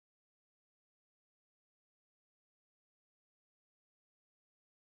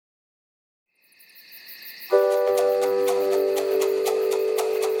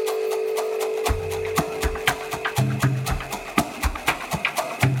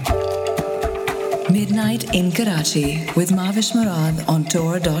Midnight in Karachi with Mavish Murad on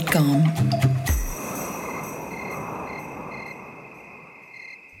tour.com.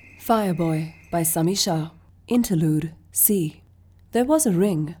 Fireboy by Sami Shah. Interlude C. There was a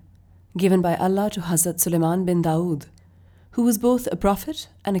ring given by Allah to Hazrat Sulaiman bin Dawood, who was both a prophet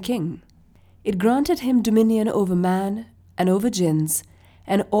and a king. It granted him dominion over man and over jinns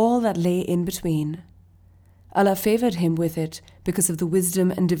and all that lay in between. Allah favoured him with it because of the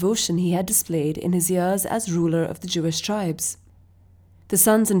wisdom and devotion he had displayed in his years as ruler of the Jewish tribes. The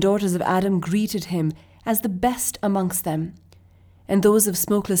sons and daughters of Adam greeted him as the best amongst them, and those of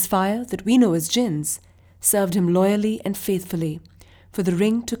smokeless fire that we know as jinns served him loyally and faithfully, for the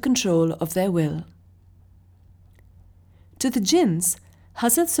ring took control of their will. To the jinns,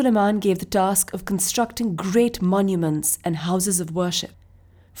 Hazrat Sulaiman gave the task of constructing great monuments and houses of worship.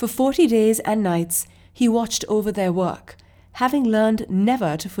 For 40 days and nights, he watched over their work, having learned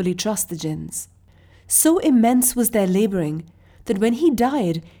never to fully trust the jinns. So immense was their labouring that when he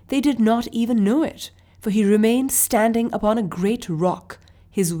died, they did not even know it, for he remained standing upon a great rock,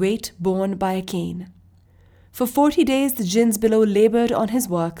 his weight borne by a cane. For 40 days the jinns below laboured on his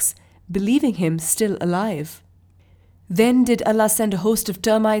works, believing him still alive. Then did Allah send a host of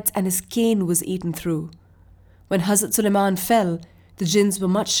termites, and his cane was eaten through. When Hazrat Sulaiman fell, the jinns were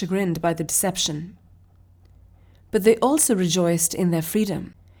much chagrined by the deception. But they also rejoiced in their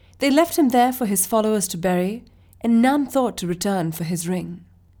freedom. They left him there for his followers to bury, and none thought to return for his ring.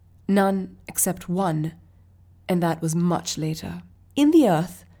 None except one, and that was much later. In the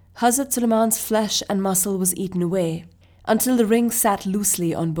earth, Hazrat Sulaiman's flesh and muscle was eaten away, until the ring sat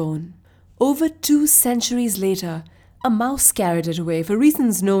loosely on bone. Over 2 centuries later, a mouse carried it away for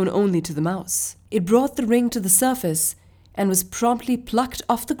reasons known only to the mouse. It brought the ring to the surface, and was promptly plucked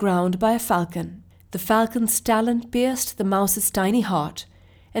off the ground by a falcon. The falcon's talon pierced the mouse's tiny heart,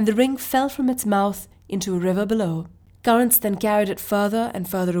 and the ring fell from its mouth into a river below. Currents then carried it further and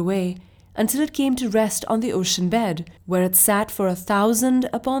further away, until it came to rest on the ocean bed, where it sat for 1,000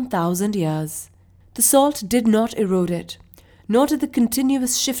 upon 1,000 years. The salt did not erode it, nor did the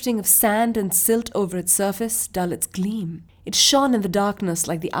continuous shifting of sand and silt over its surface dull its gleam. It shone in the darkness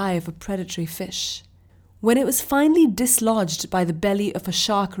like the eye of a predatory fish. When it was finally dislodged by the belly of a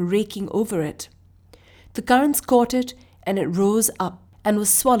shark raking over it, the currents caught it, and it rose up and was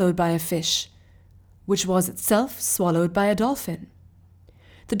swallowed by a fish, which was itself swallowed by a dolphin.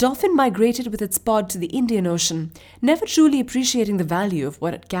 The dolphin migrated with its pod to the Indian Ocean, never truly appreciating the value of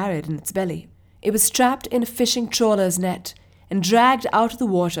what it carried in its belly. It was trapped in a fishing trawler's net and dragged out of the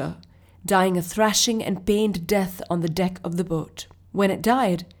water, dying a thrashing and pained death on the deck of the boat. When it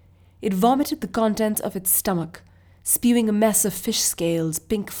died, it vomited the contents of its stomach, spewing a mess of fish scales,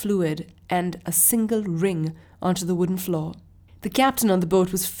 pink fluid, and a single ring onto the wooden floor. The captain on the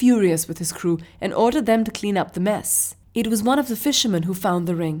boat was furious with his crew and ordered them to clean up the mess. It was one of the fishermen who found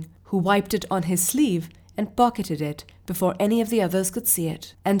the ring, who wiped it on his sleeve and pocketed it before any of the others could see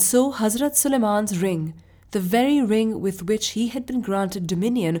it. And so Hazrat Sulaiman's ring, the very ring with which he had been granted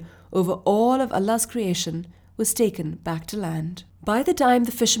dominion over all of Allah's creation, was taken back to land. By the time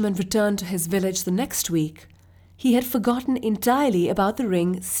the fisherman returned to his village the next week, he had forgotten entirely about the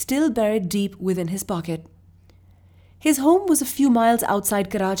ring still buried deep within his pocket. His home was a few miles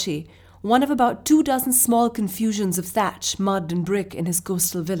outside Karachi, one of about 24 small confusions of thatch, mud and brick in his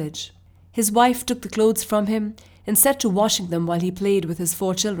coastal village. His wife took the clothes from him and set to washing them while he played with his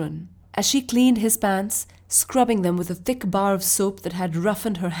 4 children. As she cleaned his pants, scrubbing them with a thick bar of soap that had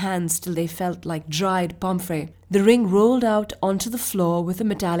roughened her hands till they felt like dried pomfret, the ring rolled out onto the floor with a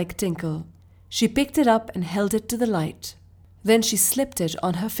metallic tinkle. She picked it up and held it to the light. Then she slipped it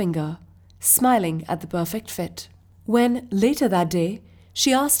on her finger, smiling at the perfect fit. When, later that day,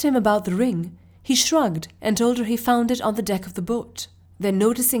 she asked him about the ring, he shrugged and told her he found it on the deck of the boat. Then,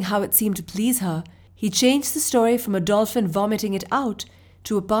 noticing how it seemed to please her, he changed the story from a dolphin vomiting it out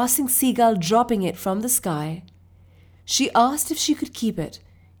to a passing seagull dropping it from the sky. She asked if she could keep it,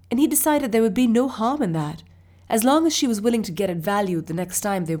 and he decided there would be no harm in that, as long as she was willing to get it valued the next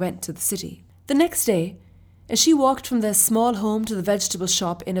time they went to the city. The next day, as she walked from their small home to the vegetable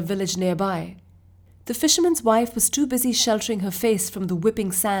shop in a village nearby, the fisherman's wife was too busy sheltering her face from the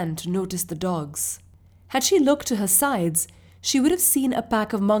whipping sand to notice the dogs. Had she looked to her sides, she would have seen a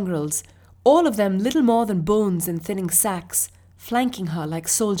pack of mongrels, all of them little more than bones in thinning sacks, flanking her like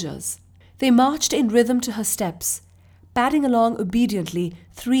soldiers. They marched in rhythm to her steps, padding along obediently,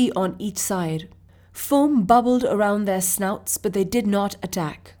 3 on each side. Foam bubbled around their snouts, but they did not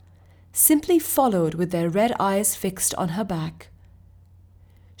attack, simply followed with their red eyes fixed on her back.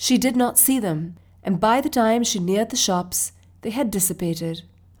 She did not see them, and by the time she neared the shops, they had dissipated.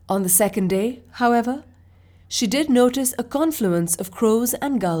 On the second day, however, she did notice a confluence of crows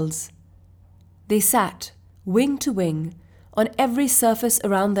and gulls. They sat, wing to wing, on every surface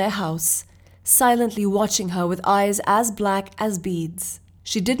around their house, silently watching her with eyes as black as beads.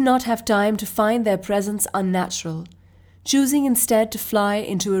 She did not have time to find their presence unnatural, choosing instead to fly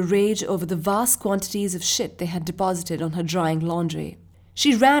into a rage over the vast quantities of shit they had deposited on her drying laundry.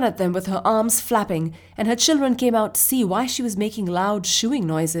 She ran at them with her arms flapping, and her children came out to see why she was making loud shooing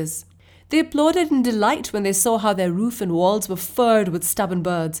noises. They applauded in delight when they saw how their roof and walls were furred with stubborn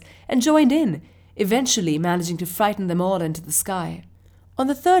birds, and joined in, eventually managing to frighten them all into the sky. On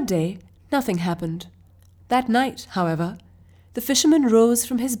the third day, nothing happened. That night, however, the fisherman rose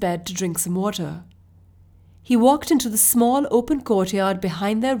from his bed to drink some water. He walked into the small open courtyard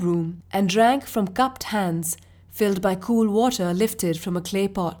behind their room and drank from cupped hands filled by cool water lifted from a clay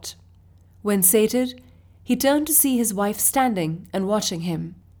pot. When sated, he turned to see his wife standing and watching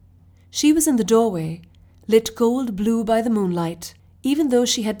him. She was in the doorway, lit cold blue by the moonlight, even though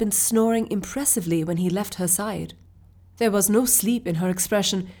she had been snoring impressively when he left her side. There was no sleep in her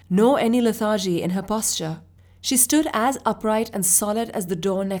expression, nor any lethargy in her posture. She stood as upright and solid as the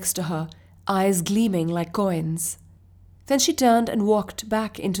door next to her, eyes gleaming like coins. Then she turned and walked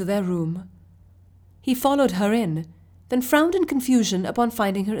back into their room. He followed her in, then frowned in confusion upon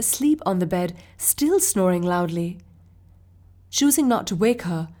finding her asleep on the bed, still snoring loudly. Choosing not to wake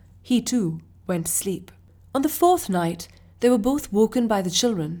her, he too went to sleep. On the fourth night, they were both woken by the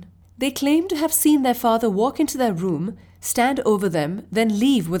children. They claimed to have seen their father walk into their room, stand over them, then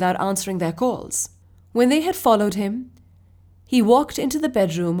leave without answering their calls. When they had followed him, he walked into the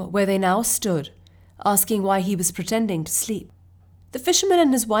bedroom where they now stood, asking why he was pretending to sleep. The fisherman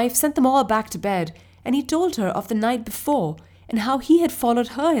and his wife sent them all back to bed, and he told her of the night before and how he had followed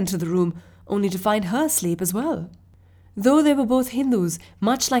her into the room only to find her asleep as well. Though they were both Hindus,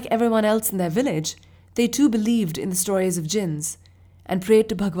 much like everyone else in their village, they too believed in the stories of jinns and prayed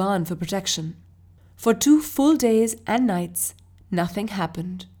to Bhagwan for protection. For 2 full days and nights, nothing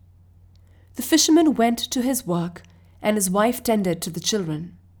happened. The fisherman went to his work, and his wife tended to the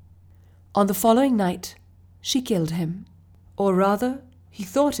children. On the following night, she killed him. Or rather, he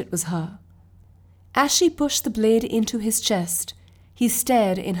thought it was her. As she pushed the blade into his chest, he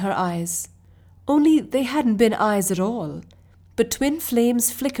stared in her eyes. Only they hadn't been eyes at all, but twin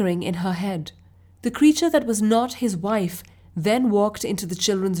flames flickering in her head. The creature that was not his wife then walked into the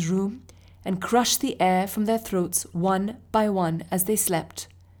children's room and crushed the air from their throats one by one as they slept,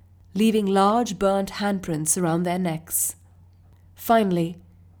 leaving large burnt handprints around their necks. Finally,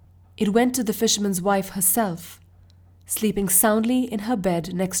 it went to the fisherman's wife herself, sleeping soundly in her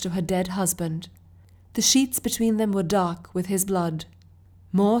bed next to her dead husband. The sheets between them were dark with his blood.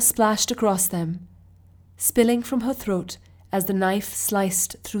 More splashed across them, spilling from her throat as the knife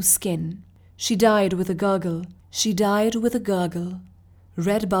sliced through skin. She died with a gurgle. She died with a gurgle,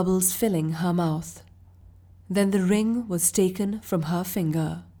 red bubbles filling her mouth. Then the ring was taken from her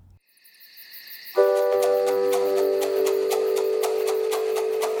finger.